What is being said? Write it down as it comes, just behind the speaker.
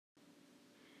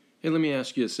Hey, let me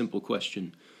ask you a simple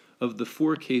question. Of the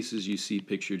four cases you see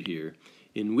pictured here,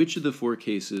 in which of the four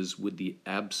cases would the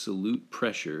absolute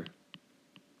pressure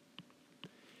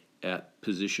at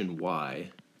position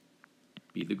Y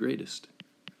be the greatest?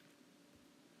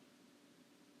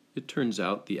 It turns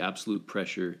out the absolute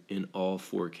pressure in all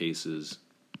four cases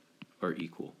are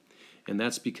equal. And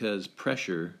that's because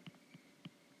pressure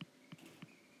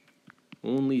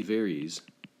only varies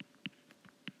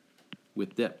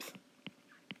with depth.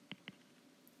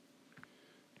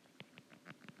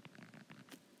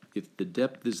 If the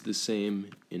depth is the same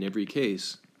in every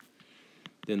case,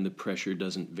 then the pressure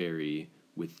doesn't vary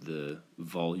with the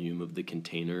volume of the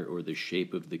container or the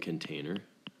shape of the container.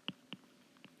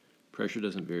 Pressure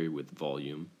doesn't vary with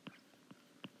volume.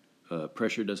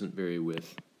 Pressure doesn't vary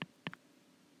with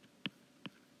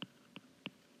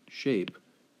shape.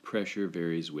 Pressure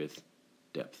varies with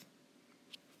depth.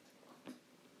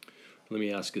 Let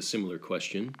me ask a similar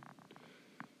question.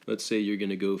 Let's say you're going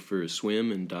to go for a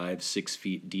swim and dive 6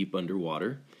 feet deep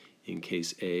underwater, in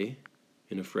case A,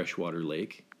 in a freshwater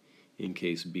lake, in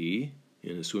case B,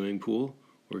 in a swimming pool,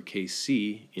 or case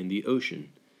C, in the ocean.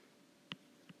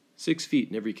 6 feet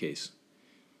in every case.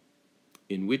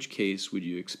 In which case would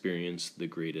you experience the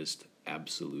greatest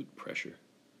absolute pressure?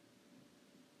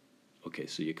 Okay,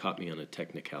 so you caught me on a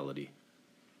technicality.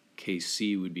 Case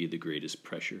C would be the greatest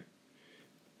pressure.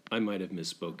 I might have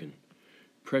misspoken.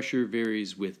 Pressure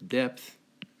varies with depth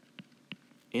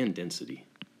and density.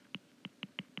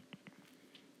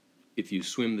 If you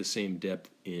swim the same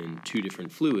depth in two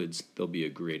different fluids, there'll be a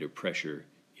greater pressure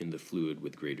in the fluid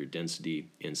with greater density,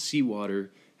 and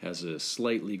seawater has a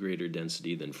slightly greater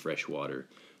density than freshwater.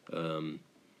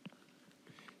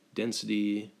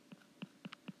 Density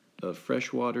of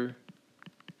freshwater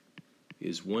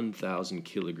is 1,000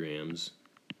 kilograms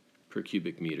per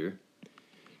cubic meter.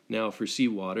 Now for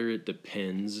seawater it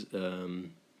depends,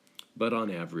 but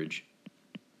on average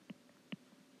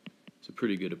it's a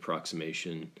pretty good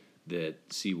approximation that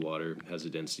seawater has a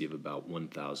density of about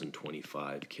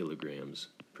 1,025 kilograms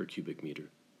per cubic meter.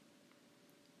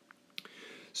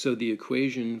 So the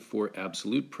equation for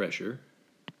absolute pressure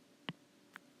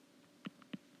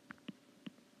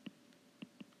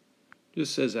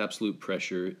just says absolute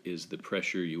pressure is the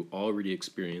pressure you already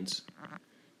experience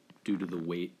due to the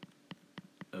weight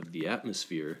of the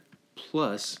atmosphere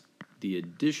plus the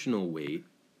additional weight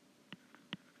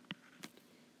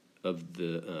of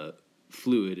the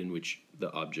fluid in which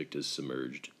the object is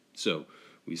submerged. So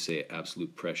we say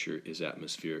absolute pressure is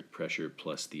atmospheric pressure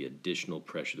plus the additional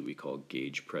pressure that we call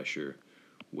gauge pressure,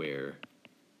 where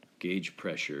gauge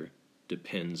pressure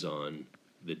depends on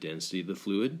the density of the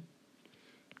fluid,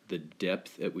 the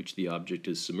depth at which the object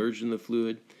is submerged in the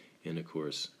fluid, and of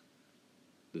course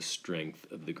the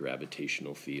strength of the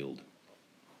gravitational field.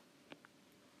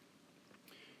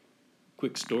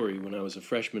 Quick story, when I was a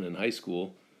freshman in high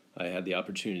school, I had the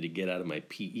opportunity to get out of my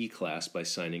PE class by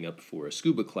signing up for a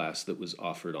scuba class that was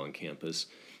offered on campus.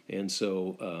 And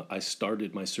so I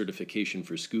started my certification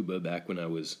for scuba back when I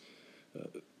was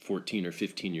 14 or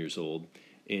 15 years old.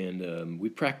 And we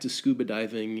practiced scuba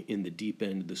diving in the deep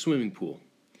end of the swimming pool.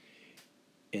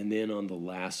 And then on the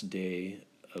last day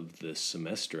of the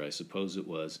semester, I suppose it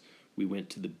was, we went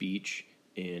to the beach,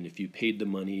 and if you paid the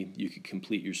money, you could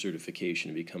complete your certification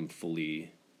and become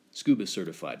fully scuba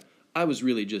certified. I was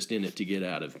really just in it to get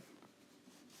out of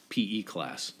PE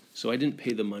class, so I didn't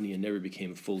pay the money and never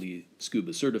became fully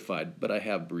scuba certified, but I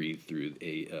have breathed through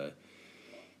the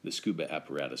scuba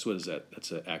apparatus. What is that?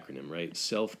 That's an acronym, right?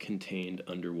 Self-contained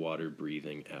underwater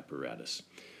breathing apparatus.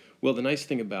 Well, the nice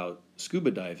thing about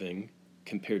scuba diving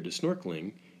compared to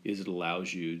snorkeling is it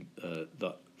allows you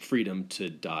the freedom to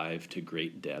dive to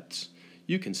great depths.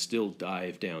 You can still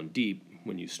dive down deep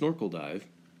when you snorkel dive,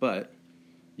 but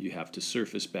you have to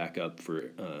surface back up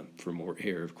for more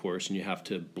air, of course, and you have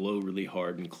to blow really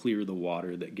hard and clear the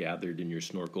water that gathered in your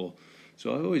snorkel.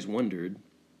 So I always wondered,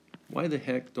 why the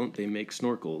heck don't they make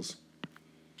snorkels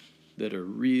that are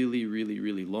really, really,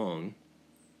 really long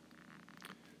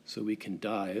so we can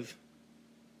dive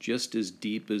just as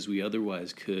deep as we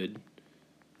otherwise could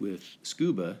with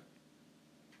scuba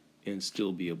and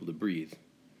still be able to breathe?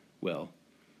 Well,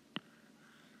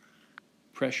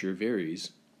 pressure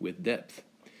varies with depth.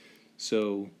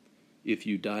 So if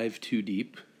you dive too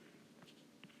deep,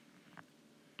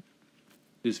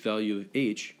 this value of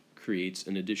H creates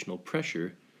an additional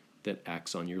pressure that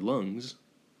acts on your lungs.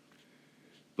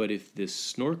 But if this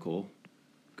snorkel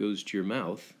goes to your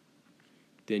mouth,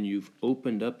 then you've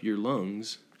opened up your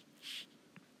lungs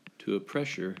to a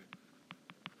pressure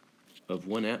of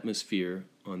 1 atmosphere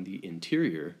on the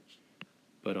interior,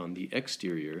 but on the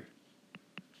exterior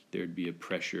there'd be a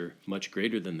pressure much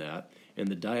greater than that, and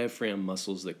the diaphragm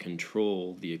muscles that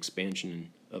control the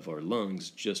expansion of our lungs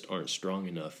just aren't strong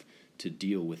enough to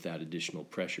deal with that additional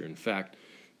pressure. In fact,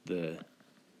 the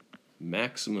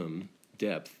maximum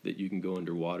depth that you can go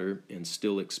underwater and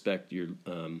still expect your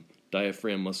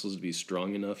diaphragm muscles to be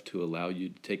strong enough to allow you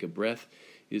to take a breath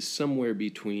is somewhere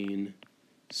between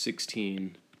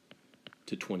 16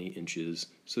 to 20 inches.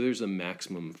 So there's a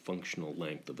maximum functional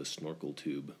length of a snorkel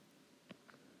tube.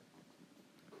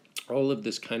 All of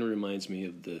this kind of reminds me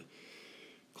of the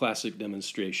classic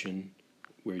demonstration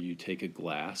where you take a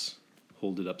glass,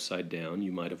 hold it upside down.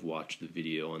 You might have watched the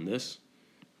video on this.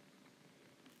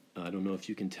 I don't know if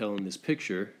you can tell in this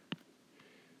picture,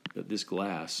 but this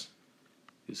glass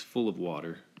is full of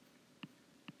water.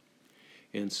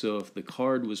 And so if the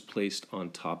card was placed on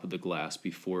top of the glass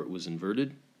before it was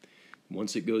inverted,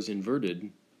 once it goes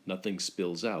inverted, nothing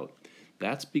spills out.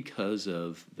 That's because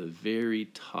of the very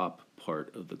top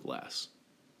part of the glass.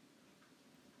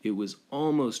 It was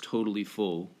almost totally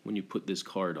full when you put this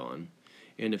card on.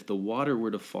 And if the water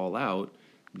were to fall out,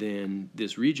 then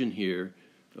this region here,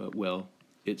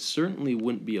 it certainly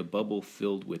wouldn't be a bubble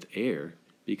filled with air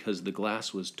because the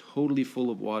glass was totally full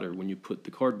of water when you put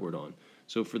the cardboard on.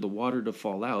 So for the water to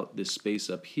fall out, this space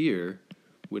up here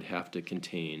would have to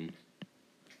contain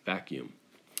vacuum.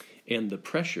 And the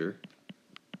pressure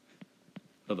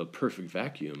of a perfect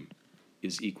vacuum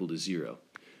is equal to 0.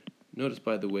 Notice,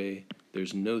 by the way,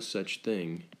 there's no such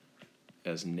thing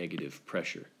as negative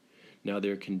pressure. Now,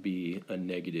 there can be a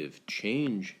negative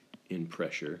change in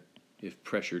pressure. If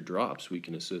pressure drops, we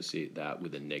can associate that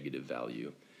with a negative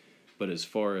value. But as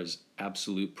far as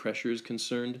absolute pressure is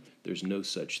concerned, there's no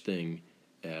such thing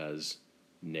as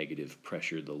negative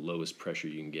pressure. The lowest pressure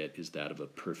you can get is that of a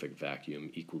perfect vacuum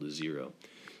equal to 0.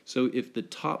 So if the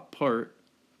top part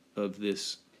of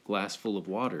this glass full of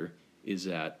water is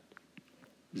at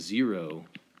 0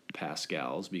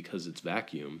 pascals because it's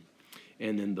vacuum,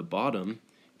 and then the bottom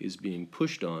is being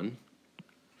pushed on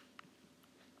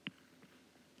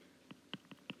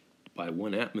by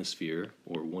 1 atmosphere,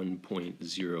 or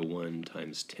 1.01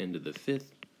 times 10 to the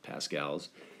 5th pascals,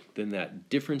 then that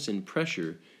difference in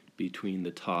pressure between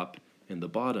the top and the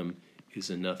bottom is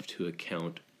enough to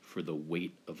account for the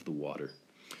weight of the water.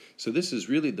 So this is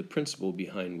really the principle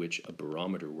behind which a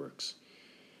barometer works.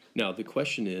 Now the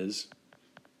question is,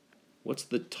 what's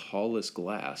the tallest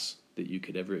glass that you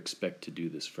could ever expect to do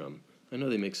this from? I know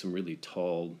they make some really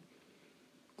tall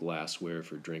glassware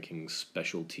for drinking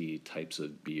specialty types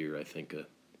of beer. I think a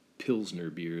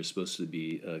Pilsner beer is supposed to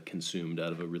be consumed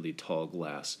out of a really tall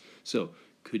glass. So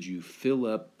could you fill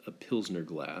up a Pilsner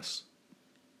glass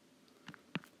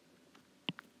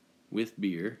with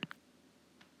beer,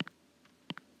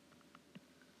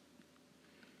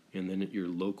 and then at your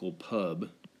local pub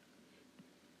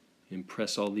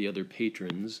impress all the other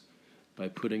patrons by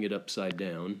putting it upside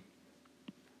down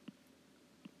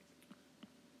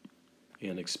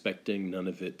and expecting none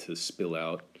of it to spill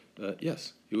out?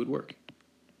 Yes, it would work.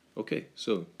 Okay,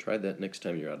 so try that next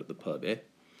time you're out at the pub, eh?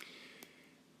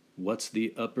 What's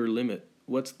the upper limit?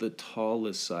 What's the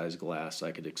tallest size glass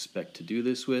I could expect to do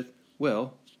this with?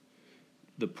 Well,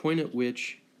 the point at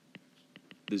which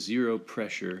the 0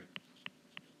 pressure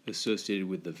associated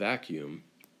with the vacuum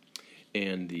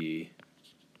and the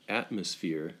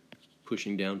atmosphere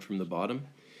pushing down from the bottom,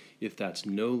 if that's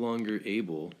no longer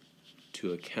able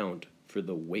to account for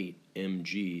the weight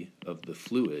mg of the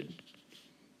fluid,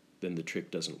 then the trick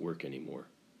doesn't work anymore.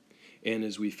 And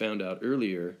as we found out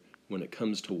earlier, when it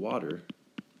comes to water,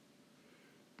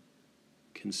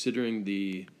 considering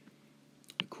the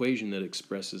equation that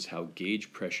expresses how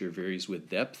gauge pressure varies with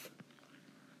depth,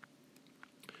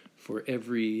 for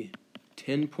every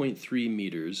 10.3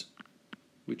 meters,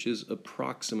 which is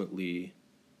approximately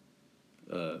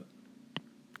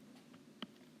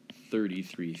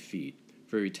 33 feet,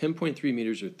 for every 10.3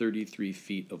 meters or 33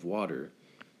 feet of water,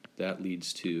 that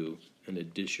leads to an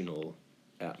additional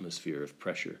atmosphere of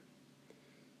pressure.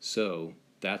 So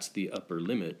that's the upper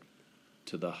limit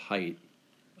to the height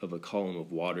of a column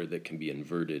of water that can be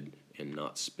inverted and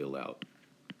not spill out.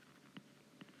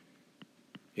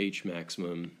 H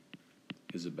maximum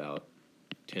is about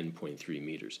 10.3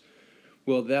 meters.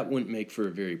 Well, that wouldn't make for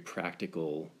a very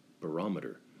practical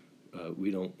barometer.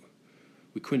 We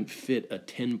couldn't fit a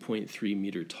 10.3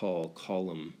 meter tall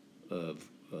column of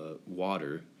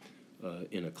water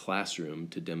in a classroom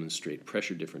to demonstrate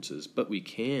pressure differences, but we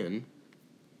can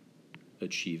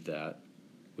achieve that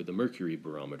with a mercury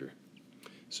barometer.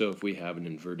 So if we have an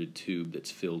inverted tube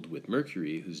that's filled with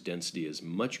mercury whose density is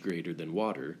much greater than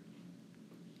water,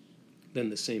 then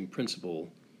the same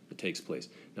principle takes place.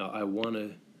 Now I want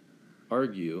to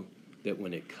argue that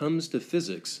when it comes to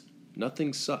physics,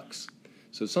 nothing sucks.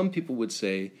 So some people would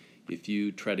say if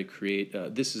you try to create,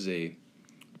 this is a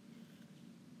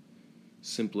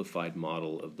simplified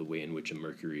model of the way in which a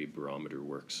Mercury barometer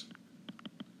works.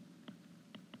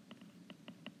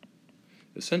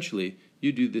 Essentially,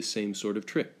 you do this same sort of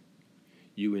trick.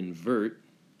 You invert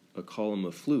a column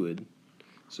of fluid.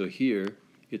 So here,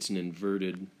 it's an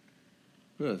inverted,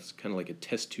 well, it's kind of like a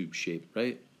test tube shape,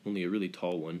 right? Only a really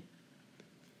tall one,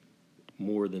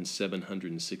 more than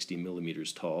 760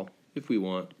 millimeters tall. If we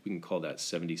want, we can call that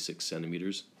 76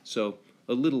 centimeters. So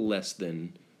a little less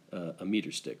than a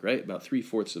meter stick, right? About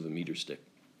 3/4 of a meter stick.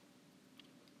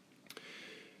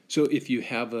 So if you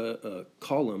have a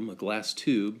column, a glass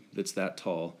tube that's that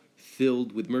tall,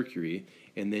 filled with mercury,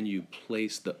 and then you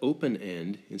place the open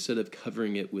end, instead of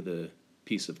covering it with a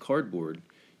piece of cardboard,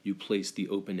 you place the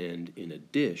open end in a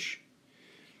dish,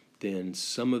 then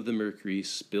some of the mercury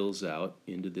spills out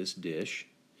into this dish,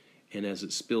 and as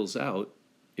it spills out,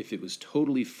 if it was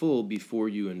totally full before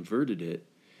you inverted it,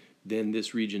 then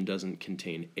this region doesn't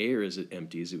contain air as it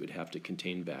empties, it would have to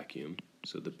contain vacuum.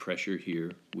 So the pressure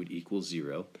here would equal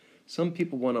 0. Some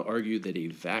people want to argue that a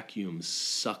vacuum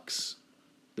sucks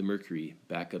the mercury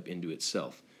back up into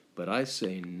itself, but I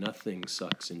say nothing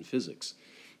sucks in physics.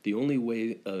 The only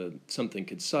way something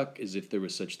could suck is if there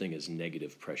was such thing as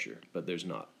negative pressure, but there's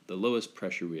not. The lowest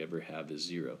pressure we ever have is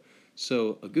 0.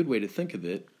 So a good way to think of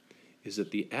it is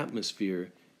that the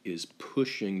atmosphere is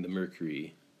pushing the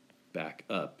mercury back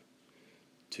up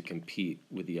to compete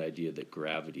with the idea that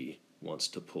gravity wants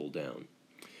to pull down.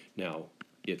 Now,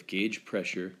 if gauge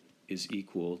pressure is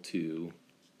equal to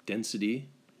density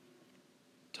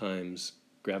times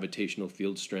gravitational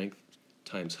field strength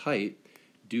times height,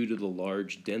 due to the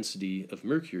large density of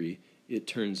mercury, it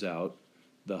turns out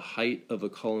the height of a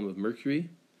column of mercury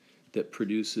that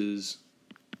produces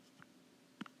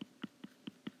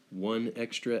 1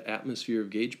 extra atmosphere of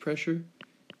gauge pressure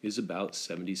is about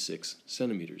 76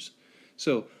 centimeters.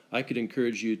 So I could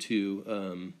encourage you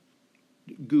to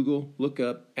Google, look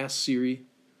up, ask Siri,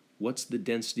 what's the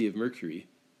density of mercury?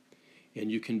 And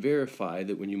you can verify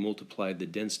that when you multiply the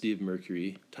density of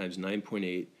mercury times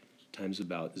 9.8 times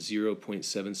about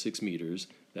 0.76 meters,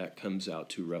 that comes out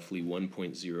to roughly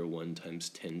 1.01 times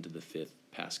 10 to the 5th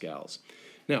pascals.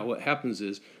 Now what happens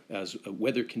is, as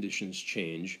weather conditions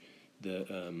change,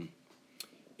 the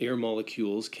air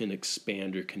molecules can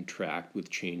expand or contract with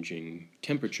changing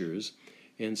temperatures,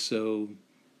 and so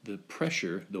the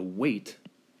pressure, the weight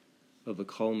of a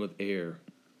column of air,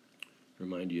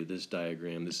 remind you of this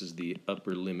diagram, this is the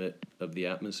upper limit of the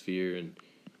atmosphere, and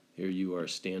here you are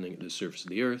standing at the surface of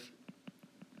the Earth.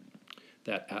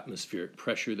 That atmospheric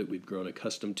pressure that we've grown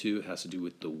accustomed to has to do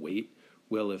with the weight.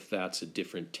 Well, if that's a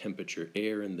different temperature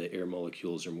air and the air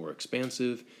molecules are more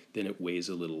expansive, then it weighs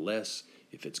a little less.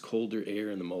 If it's colder air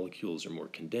and the molecules are more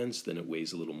condensed, then it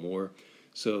weighs a little more.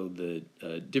 So the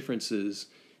differences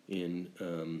in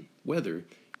weather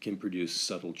can produce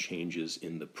subtle changes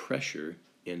in the pressure,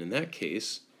 and in that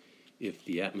case, if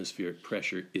the atmospheric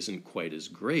pressure isn't quite as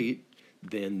great,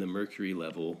 then the mercury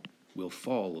level will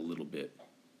fall a little bit.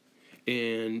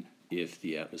 And if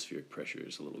the atmospheric pressure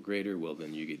is a little greater, well,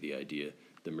 then you get the idea,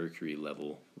 the mercury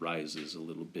level rises a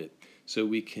little bit. So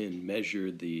we can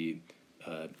measure the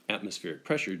atmospheric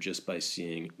pressure just by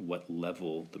seeing what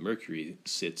level the mercury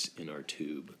sits in our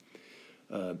tube.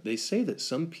 They say that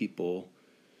some people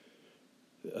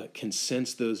can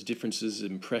sense those differences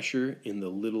in pressure in the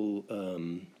little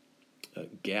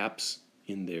gaps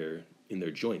in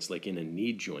their joints, like in a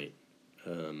knee joint.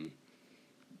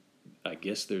 I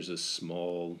guess there's a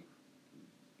small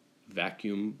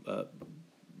vacuum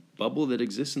bubble that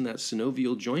exists in that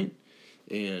synovial joint,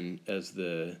 and as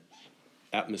the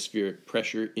atmospheric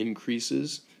pressure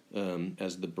increases,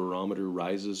 as the barometer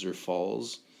rises or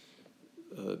falls,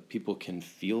 people can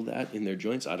feel that in their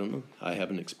joints. I don't know. I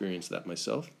haven't experienced that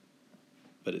myself,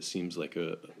 but it seems like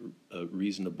a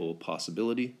reasonable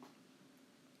possibility.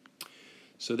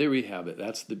 So there we have it.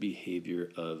 That's the behavior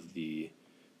of the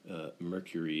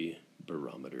Mercury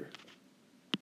barometer.